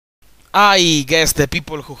I guess the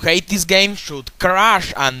people who hate this game should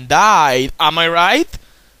crash and die, am I right?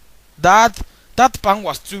 That pun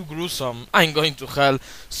was too gruesome. I'm going to hell.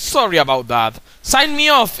 Sorry about that. Sign me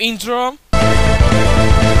off, intro!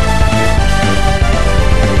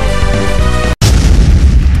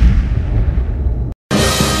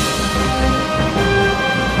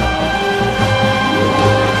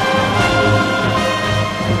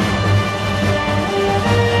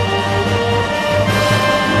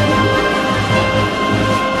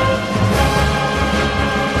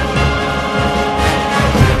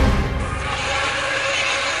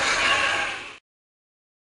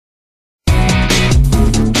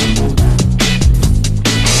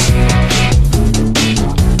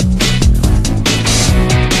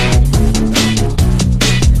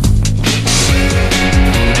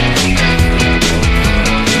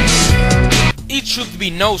 It should be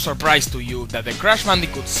no surprise to you that the Crash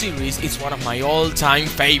Bandicoot series is one of my all-time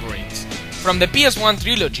favorites. From the PS1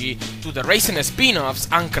 trilogy to the racing spin-offs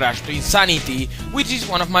and Crash to Insanity, which is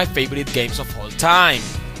one of my favorite games of all time.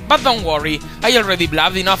 But don't worry, I already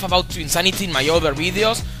blabbed enough about To Insanity in my other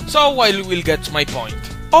videos, so I will get to my point.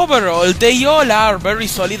 Overall, they all are very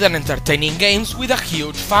solid and entertaining games with a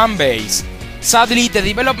huge fanbase. Sadly, the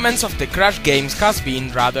developments of the Crash games has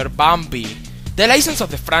been rather bumpy. The license of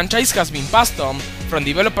the franchise has been passed on from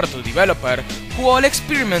developer to developer, who all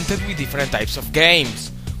experimented with different types of games,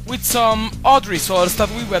 with some odd results that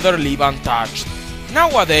we better leave untouched.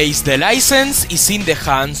 Nowadays, the license is in the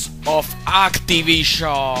hands of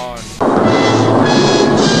Activision.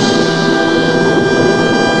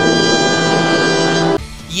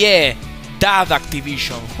 Yeah, that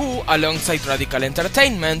Activision, who, alongside Radical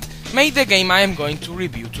Entertainment, made the game I am going to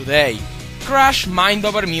review today. Crash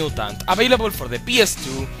Over Mutant, available for the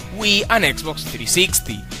PS2, Wii and Xbox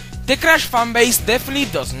 360. The Crash fanbase definitely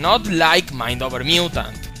does not like Over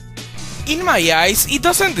Mutant. In my eyes, it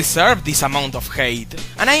doesn't deserve this amount of hate,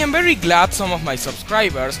 and I am very glad some of my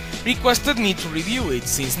subscribers requested me to review it,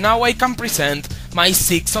 since now I can present my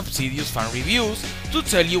 6 ObsidiusFan reviews to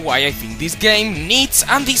tell you why I think this game needs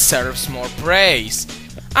and deserves more praise.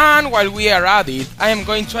 And while we are at it, I am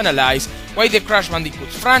going to analyze why the Crash Bandicoot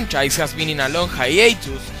franchise has been in a long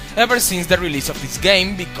hiatus ever since the release of this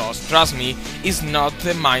game, because, trust me, it's not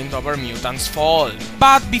the Over Mutant's fault.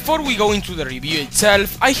 But before we go into the review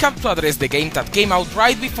itself, I have to address the game that came out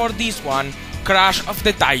right before this one, Crash of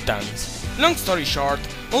the Titans. Long story short,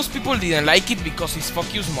 most people didn't like it because it's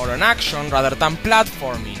focused more on action rather than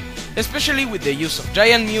platforming, especially with the use of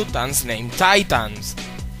giant mutants named Titans.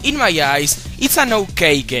 In my eyes, it's an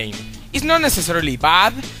okay game. It's not necessarily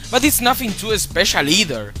bad, but it's nothing too special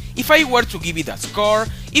either. If I were to give it a score,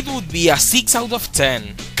 it would be a 6 out of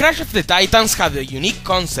 10. Crash of the Titans had a unique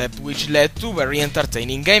concept which led to very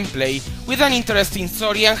entertaining gameplay with an interesting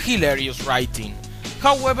story and hilarious writing.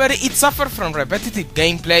 However, it suffered from repetitive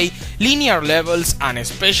gameplay, linear levels, and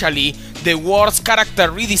especially the worst character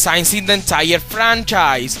redesigns in the entire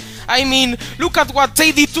franchise. I mean, look at what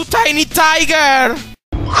they did to Tiny Tiger!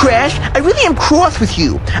 Crash, I really am cross with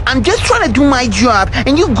you. I'm just trying to do my job,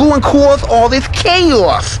 and you go and cause all this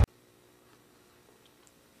chaos.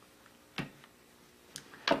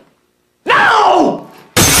 No!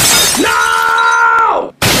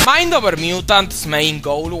 No! Over Mutant's main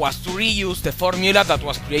goal was to reuse the formula that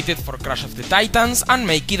was created for Crash of the Titans and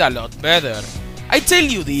make it a lot better. I tell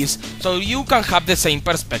you this so you can have the same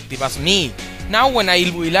perspective as me. Now when I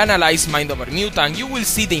will analyze Over Mutant, you will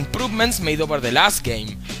see the improvements made over the last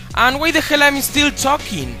game. And why the hell I'm still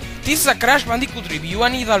talking? This is a Crash Bandicoot review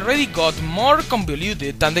and it already got more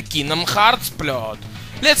convoluted than the Kingdom Hearts plot.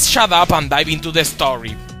 Let's shut up and dive into the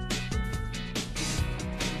story.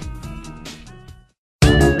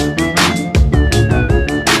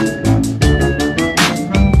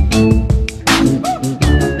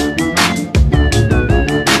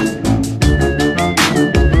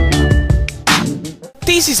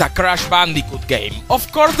 This is a Crash Bandicoot game.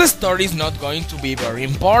 Of course the story is not going to be very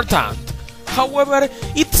important. However,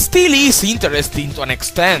 it still is interesting to an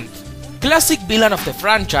extent. Classic villain of the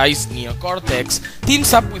franchise, Neo Cortex,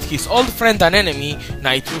 teams up with his old friend and enemy,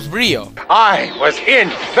 Nitrous Brio. I was in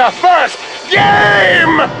the first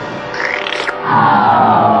game!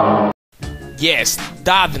 Yes,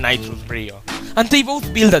 that Nitrous Brio. And they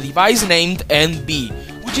both build a device named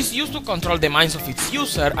NB, which is used to control the minds of its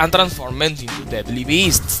user and transform them into deadly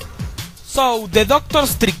beasts. So, the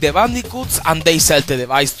doctors trick the bandicoots and they sell the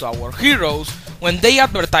device to our heroes when they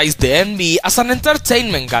advertise the NB as an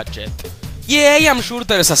entertainment gadget. Yeah, I am sure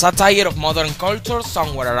there is a satire of modern culture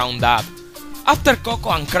somewhere around that. After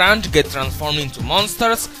Coco and Crunch get transformed into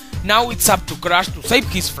monsters, Now it's up to Crash to save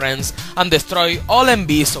his friends and destroy all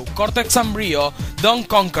MB so Cortex and Brio don't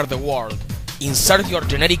conquer the world. Insert your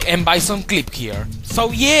generic M. Bison clip here.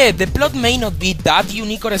 So yeah, the plot may not be that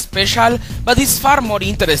unique or special, but it's far more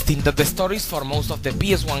interesting than the stories for most of the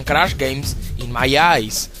PS1 Crash games, in my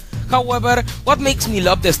eyes. However, what makes me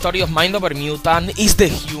love the story of Mind Over Mutant is the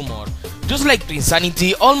humor. Just like to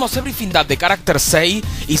Insanity, almost everything that the characters say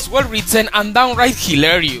is well written and downright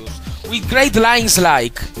hilarious, with great lines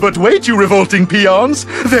like, But wait, you revolting peons,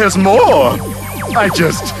 there's more! I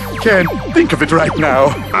just can't think of it right now.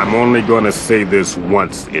 I'm only gonna say this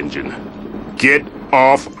once, Engine. Get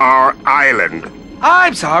off our island!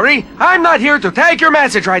 I'm sorry, I'm not here to take your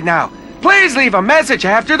message right now. Please leave a message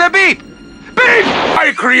after the beep. Beep!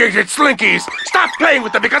 I created Slinkies! Stop playing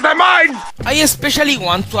with them because they're mine! I especially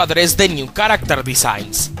want to address the new character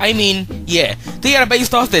designs. I mean, yeah, they are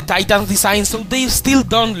based off the Titans design, so they still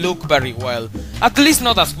don't look very well. At least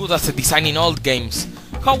not as good as the design in old games.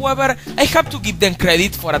 However, I have to give them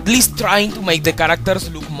credit for at least trying to make the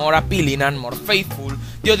characters look more appealing and more faithful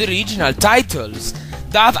to the original titles.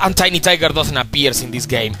 That and Tiny Tiger doesn't appear in this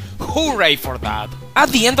game. Hooray for that! At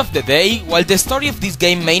the end of the day, while the story of this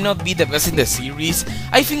game may not be the best in the series,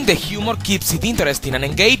 I think the humor keeps it interesting and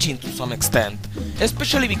engaging to some extent,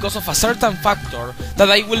 especially because of a certain factor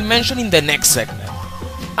that I will mention in the next segment.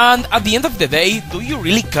 And at the end of the day, do you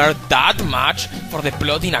really care that much for the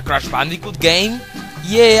plot in a Crash Bandicoot game?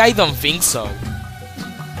 Yeah, I don't think so.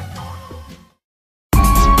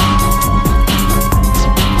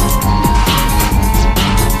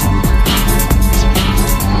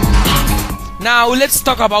 Now let's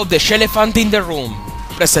talk about the elephant in the room.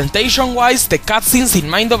 Presentation wise, the cutscenes in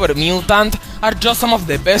Mind Over Mutant are just some of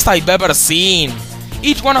the best I've ever seen.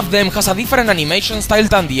 Each one of them has a different animation style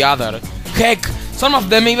than the other. Heck, some of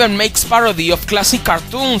them even makes parody of classic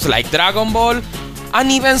cartoons like Dragon Ball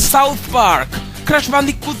and even South Park. Crash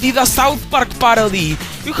Bandicoot did a South Park parody.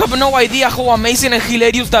 You have no idea how amazing and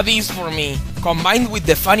hilarious that is for me. Combined with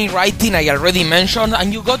the funny writing I already mentioned,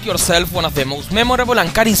 and you got yourself one of the most memorable and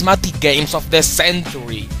charismatic games of the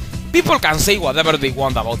century. People can say whatever they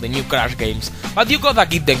want about the new Crash games, but you gotta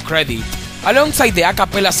give them credit. Alongside the a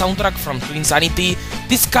cappella soundtrack from True Insanity,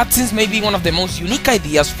 these cutscenes may be one of the most unique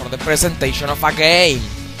ideas for the presentation of a game.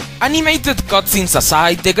 Animated cutscenes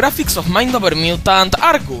aside, the graphics of Mind Over Mutant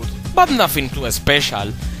are good, but nothing too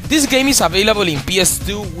special. This game is available in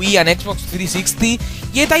PS2, Wii and Xbox 360,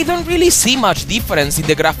 yet I don't really see much difference in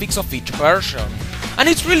the graphics of each version. And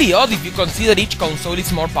it's really odd if you consider each console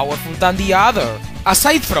is more powerful than the other.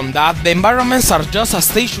 Aside from that, the environments are just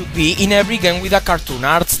as they should be in every game with a cartoon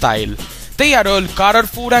art style. They are all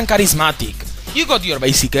colorful and charismatic. You got your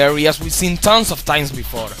basic areas we've seen tons of times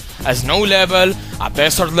before. A snow level, a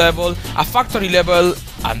desert level, a factory level,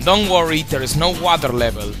 and don't worry, there is no water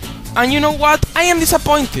level. And you know what? I am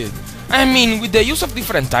disappointed. I mean, with the use of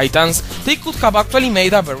different titans, they could have actually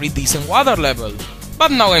made a very decent water level.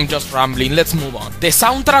 But now I'm just rambling, let's move on. The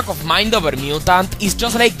soundtrack of Mind Over Mutant is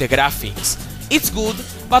just like the graphics. It's good,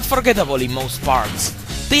 but forgettable in most parts.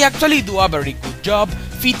 They actually do a very good job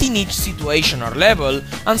fitting each situation or level,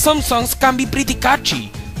 and some songs can be pretty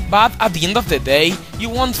catchy. But at the end of the day, you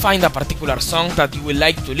won't find a particular song that you will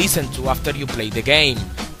like to listen to after you play the game,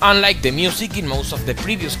 unlike the music in most of the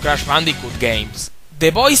previous Crash Bandicoot games.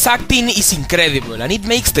 The voice acting is incredible and it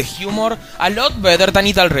makes the humor a lot better than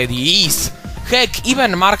it already is. Heck,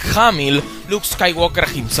 even Mark Hamill, Luke Skywalker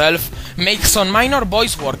himself, makes some minor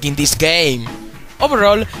voice work in this game.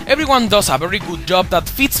 Overall, everyone does a very good job that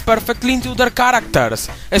fits perfectly into their characters,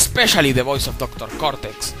 especially the voice of Dr.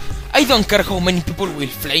 Cortex. I don't care how many people will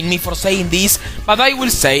flame me for saying this, but I will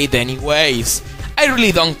say it anyways. I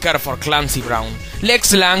really don't care for Clancy Brown.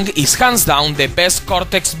 Lex Lang is hands down the best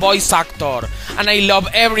Cortex voice actor, and I love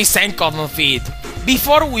every second of it.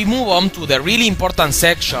 Before we move on to the really important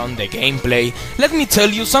section, the gameplay, let me tell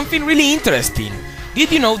you something really interesting.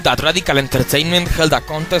 Did you know that Radical Entertainment held a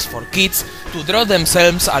contest for kids to draw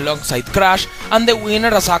themselves alongside Crash, and the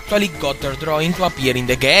winner has actually got their drawing to appear in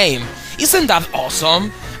the game? Isn't that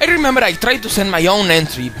awesome? I remember I tried to send my own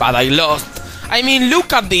entry, but I lost. I mean,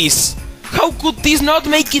 look at this! How could this not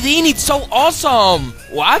make it in? It's so awesome!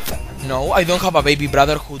 What? No, I don't have a baby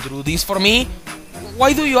brother who drew this for me?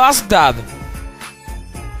 Why do you ask that?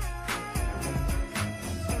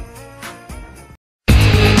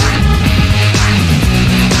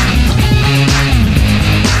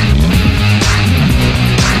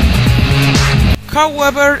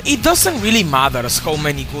 However, it doesn't really matter how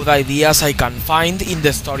many good ideas I can find in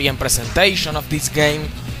the story and presentation of this game,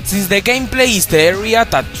 since the gameplay is the area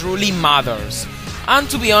that truly matters. And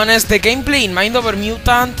to be honest, the gameplay in Mind Over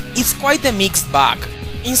Mutant is quite a mixed bag.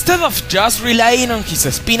 Instead of just relying on his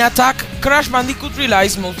spin attack, Crash Bandicoot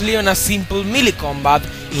relies mostly on a simple melee combat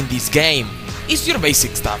in this game. It's your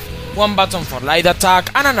basic stuff, one button for light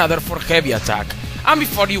attack and another for heavy attack. And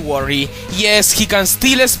before you worry, yes, he can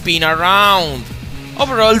still spin around.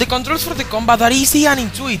 Overall, the controls for the combat are easy and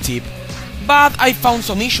intuitive, but I found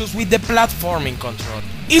some issues with the platforming control.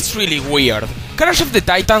 It's really weird. Crash of the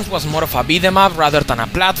Titans was more of a beat-em up rather than a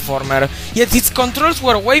platformer, yet its controls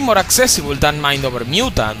were way more accessible than Mind Over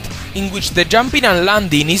Mutant, in which the jumping and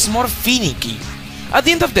landing is more finicky. At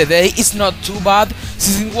the end of the day, it's not too bad,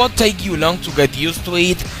 since it won't take you long to get used to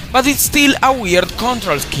it, but it's still a weird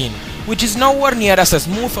control scheme, which is nowhere near as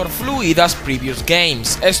smooth or fluid as previous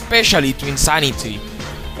games, especially to Insanity.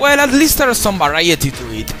 Well, at least there's some variety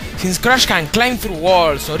to it, since Crash can climb through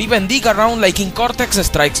walls or even dig around like in Cortex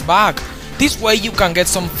Strikes Back. This way you can get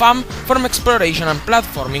some fun from exploration and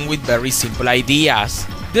platforming with very simple ideas.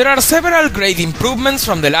 There are several great improvements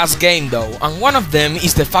from the last game though, and one of them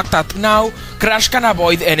is the fact that now Crash can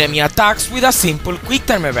avoid enemy attacks with a simple quick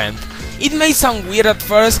time event. It may sound weird at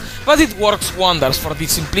first, but it works wonders for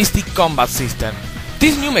this simplistic combat system.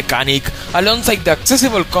 This new mechanic, alongside the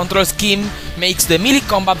accessible control scheme, makes the melee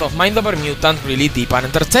combat of Mind Over Mutant really deep and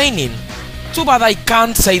entertaining. Too bad I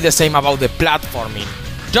can't say the same about the platforming.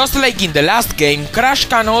 Just like in the last game, Crash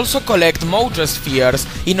can also collect Mojo Spheres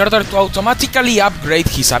in order to automatically upgrade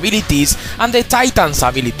his abilities and the Titans'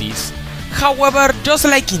 abilities. However, just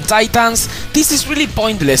like in Titans, this is really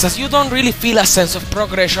pointless as you don't really feel a sense of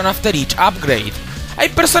progression after each upgrade. I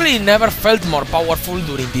personally never felt more powerful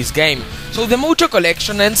during this game, so the Mojo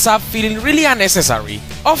collection ends up feeling really unnecessary.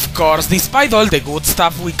 Of course, despite all the good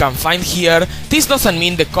stuff we can find here, this doesn't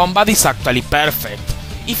mean the combat is actually perfect.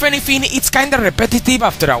 If anything, it's kinda repetitive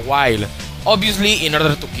after a while. Obviously, in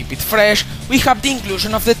order to keep it fresh, we have the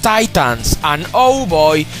inclusion of the Titans, and oh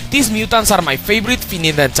boy, these mutants are my favorite thing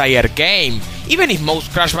in the entire game, even if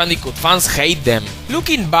most Crash Bandicoot fans hate them.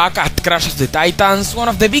 Looking back at Crash of the Titans, one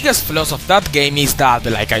of the biggest flaws of that game is that,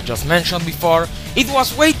 like I just mentioned before, it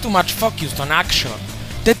was way too much focused on action.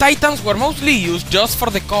 The Titans were mostly used just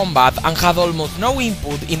for the combat and had almost no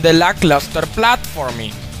input in the lackluster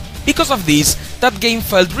platforming. Because of this, that game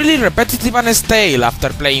felt really repetitive and stale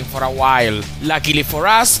after playing for a while. Luckily for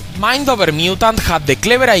us, Mind Over Mutant had the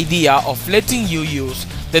clever idea of letting you use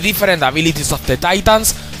the different abilities of the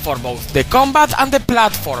Titans for both the combat and the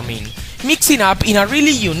platforming, mixing up in a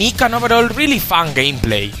really unique and overall really fun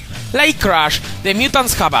gameplay. Like Crash, the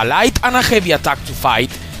mutants have a light and a heavy attack to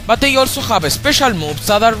fight, but they also have special moves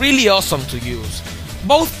that are really awesome to use,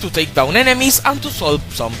 both to take down enemies and to solve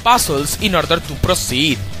some puzzles in order to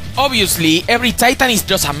proceed. Obviously, every Titan is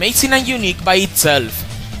just amazing and unique by itself.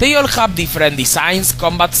 They all have different designs,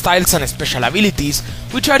 combat styles and special abilities,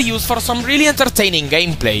 which are used for some really entertaining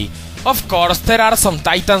gameplay. Of course, there are some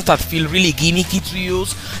Titans that feel really gimmicky to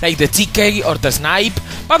use, like the TK or the Snipe,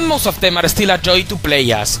 but most of them are still a joy to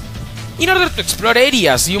play as. In order to explore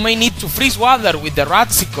areas, you may need to freeze water with the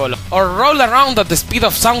Ratsicle, or roll around at the speed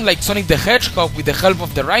of sound like Sonic the Hedgehog with the help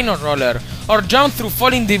of the Rhino Roller, or jump through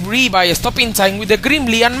falling debris by stopping time with the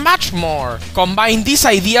Grimly, and much more. Combine these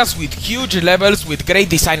ideas with huge levels with great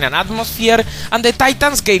design and atmosphere, and the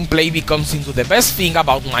Titans gameplay becomes into the best thing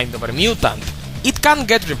about Mind Over Mutant. It can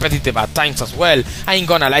get repetitive at times as well, I ain't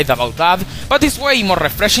gonna lie about that, but it's way more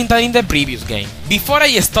refreshing than in the previous game. Before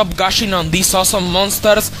I stop gushing on these awesome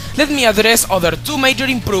monsters, let me address other two major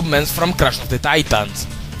improvements from Crash of the Titans.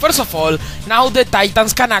 First of all, now the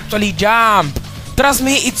Titans can actually jump! Trust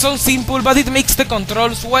me, it sounds simple, but it makes the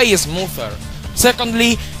controls way smoother.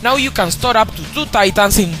 Secondly, now you can store up to 2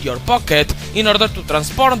 Titans in your pocket in order to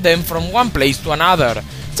transport them from one place to another.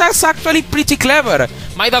 That's actually pretty clever.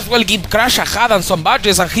 Might as well give Crash a hat and some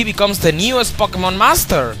badges and he becomes the newest Pokémon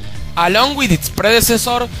Master. Along with its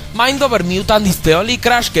predecessor, Mind Over Mutant is the only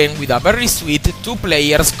Crash game with a very sweet 2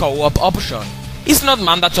 players co-op option. It's not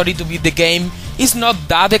mandatory to beat the game, it's not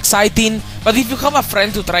that exciting, but if you have a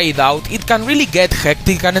friend to try it out, it can really get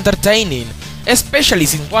hectic and entertaining, especially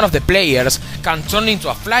since one of the players can turn into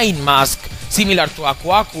a flying mask, similar to Aku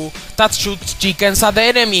Aku, that shoots chickens at the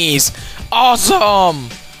enemies. Awesome!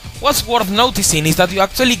 What's worth noticing is that you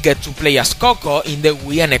actually get to play as Coco in the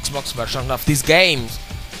Wii and Xbox version of these games.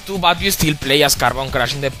 Too bad you still play as Carbon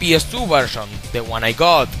Crash in the PS2 version, the one I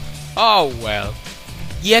got. Oh well.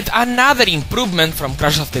 Yet another improvement from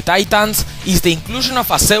Crash of the Titans is the inclusion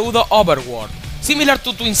of a pseudo overworld, similar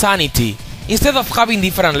to Insanity. Instead of having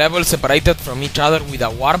different levels separated from each other with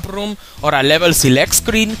a warp room or a level select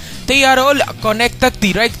screen, they are all connected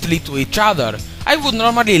directly to each other. I would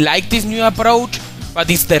normally like this new approach, but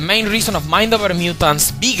it's the main reason of Mind Over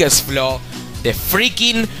Mutant's biggest flaw, the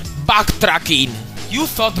freaking backtracking. You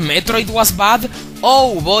thought Metroid was bad?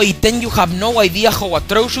 Oh boy, then you have no idea how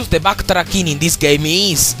atrocious the backtracking in this game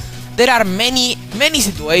is. There are many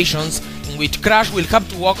situations in which Crash will have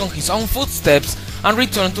to walk on his own footsteps and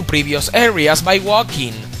return to previous areas by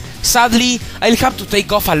walking. Sadly, I'll have to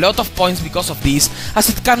take off a lot of points because of this, as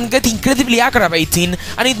it can get incredibly aggravating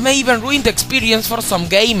and it may even ruin the experience for some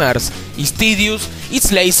gamers. It's tedious,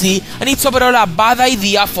 it's lazy, and it's overall a bad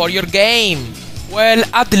idea for your game. Well,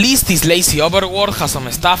 at least this lazy overworld has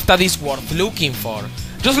some stuff that is worth looking for.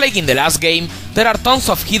 Just like in the last game, there are tons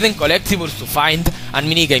of hidden collectibles to find and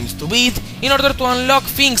minigames to beat in order to unlock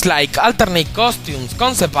things like alternate costumes,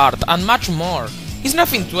 concept art, and much more. It's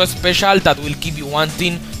nothing too special that will keep you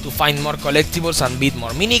wanting to find more collectibles and beat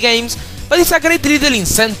more minigames, but it's a great little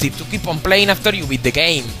incentive to keep on playing after you beat the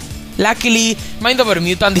game. Luckily, Mind Over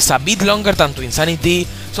Mutant is a bit longer than to Insanity,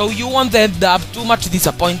 so you won't end up too much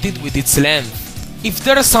disappointed with its length. If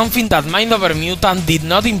there is something that Mind Over Mutant did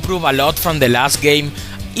not improve a lot from the last game,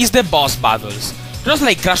 is the boss battles. Just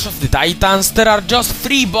like Crash of the Titans, there are just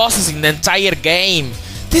 3 bosses in the entire game.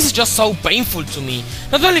 This is just so painful to me,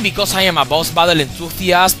 not only because I am a boss battle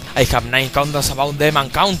enthusiast, I have 9 countdowns about them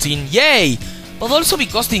and counting, yay! But also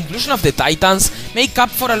because the inclusion of the Titans make up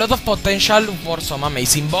for a lot of potential for some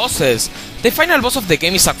amazing bosses. The final boss of the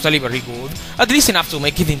game is actually very good, at least enough to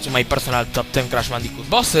make it into my personal top 10 Crash Bandicoot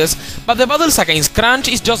bosses, but the battles against Crunch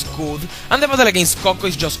is just good, and the battle against Coco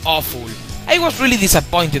is just awful. I was really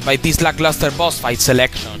disappointed by this lackluster boss fight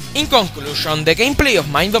selection. In conclusion, the gameplay of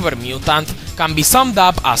Mind Over Mutant can be summed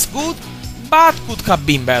up as good, but could have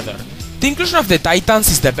been better. The inclusion of the Titans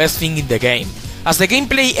is the best thing in the game, as the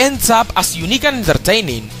gameplay ends up as unique and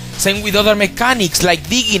entertaining, same with other mechanics like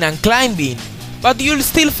digging and climbing, but you'll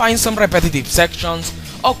still find some repetitive sections,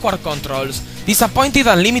 awkward controls, disappointed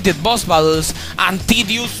and limited boss battles, and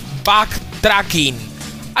tedious backtracking.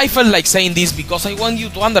 I felt like saying this because I want you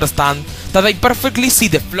to understand that I perfectly see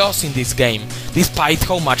the flaws in this game, despite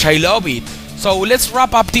how much I love it. So let's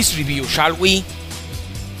wrap up this review, shall we?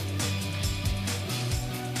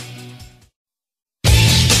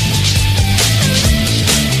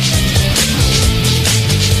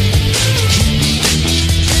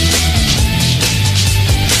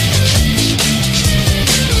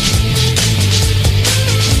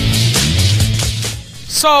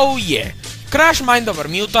 So yeah, Crash Mind Over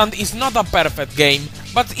Mutant is not a perfect game,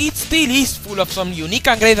 but it still is full of some unique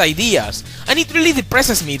and great ideas, and it really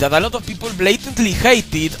depresses me that a lot of people blatantly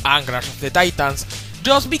hate it and Crash of the Titans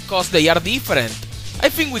just because they are different. I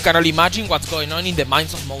think we can all imagine what's going on in the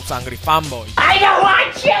minds of most angry fanboys. I don't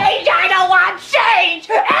want change! I don't want change!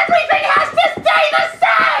 Everything has to stay the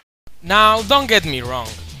same! Now, don't get me wrong,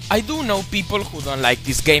 I do know people who don't like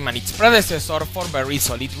this game and its predecessor for very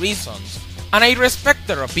solid reasons, and I respect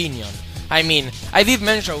their opinion. I mean, I did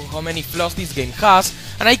mention how many flaws this game has,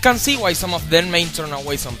 and I can see why some of them may turn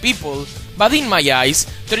away some people, but in my eyes,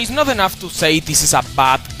 there is not enough to say this is a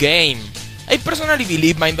bad game. I personally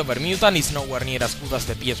believe Mind Over Mutant is nowhere near as good as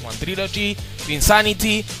the PS1 trilogy, to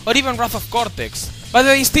Insanity, or even Wrath of Cortex, but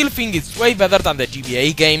I still think it's way better than the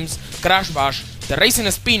GBA games, Crash Bash, the racing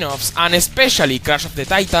spin-offs, and especially Crash of the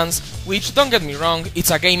Titans, which, don't get me wrong,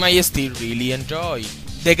 it's a game I still really enjoy.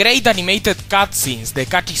 The great animated cutscenes, the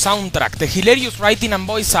catchy soundtrack, the hilarious writing and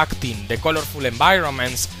voice acting, the colorful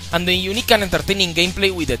environments, and the unique and entertaining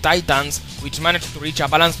gameplay with the Titans, which managed to reach a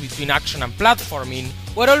balance between action and platforming,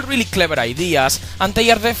 were all really clever ideas, and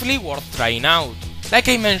they are definitely worth trying out. Like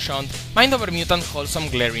I mentioned, Mind Over Mutant holds some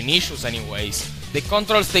glaring issues anyways. The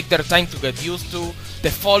controls take their time to get used to,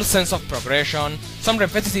 the false sense of progression, some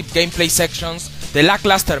repetitive gameplay sections, the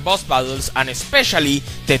lackluster boss battles, and especially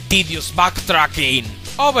the tedious backtracking.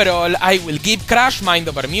 Overall, I will give Crash Mind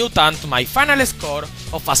Over Mutant my final score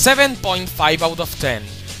of a 7.5 out of 10,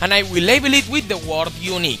 and I will label it with the word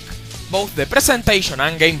unique. Both the presentation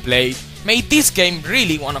and gameplay made this game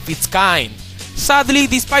really one of its kind. Sadly,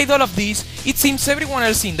 despite all of this, it seems everyone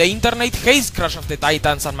else in the internet hates Crash of the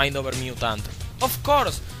Titans and Mind Over Mutant. Of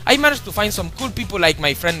course, I managed to find some cool people like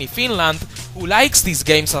my friend in Finland who likes these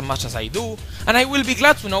games as much as I do, and I will be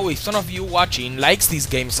glad to know if some of you watching likes these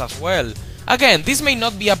games as well. Again, this may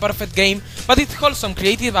not be a perfect game, but it holds some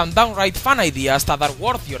creative and downright fun ideas that are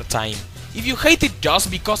worth your time. If you hate it just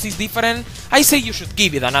because it's different, I say you should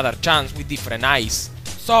give it another chance with different eyes.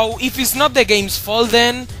 So, if it's not the game's fault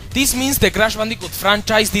then, this means the Crash Bandicoot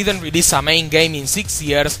franchise didn't release a main game in 6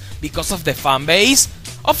 years because of the fanbase?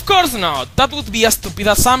 Of course not, that would be a stupid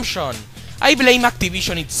assumption. I blame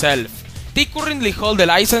Activision itself. They currently hold the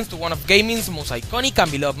license to one of gaming's most iconic and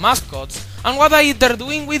beloved mascots, and what are they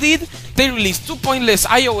doing with it? They released 2 pointless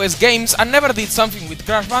iOS games and never did something with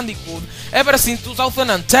Crash Bandicoot ever since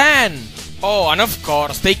 2010! Oh, and of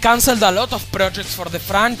course, they cancelled a lot of projects for the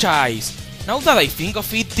franchise. Now that I think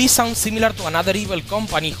of it, this sounds similar to another evil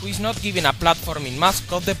company who is not giving a platforming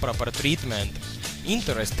mascot the proper treatment.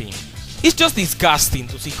 Interesting. It's just disgusting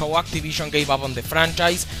to see how Activision gave up on the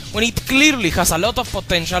franchise when it clearly has a lot of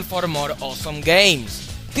potential for more awesome games.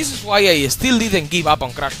 This is why I still didn't give up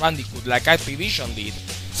on Crash Bandicoot like Activision did.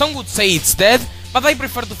 Some would say it's dead, but I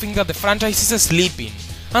prefer to think that the franchise is sleeping,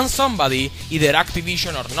 and somebody, either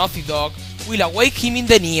Activision or Naughty Dog, will awake him in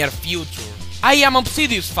the near future. I am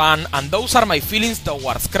ObsidiusFan, and those are my feelings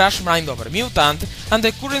towards Crash Mind Over Mutant and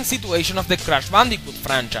the current situation of the Crash Bandicoot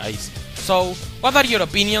franchise. So, what are your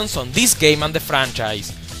opinions on this game and the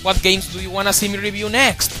franchise? What games do you wanna see me review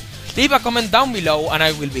next? Leave a comment down below and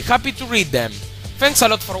I will be happy to read them. Thanks a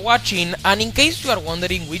lot for watching, and in case you are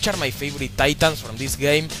wondering which are my favorite titans from this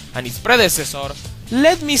game and its predecessor,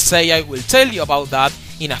 let me say I will tell you about that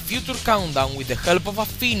in a future countdown with the help of a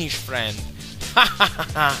Finnish friend. Ha ha ha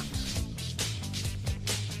ha!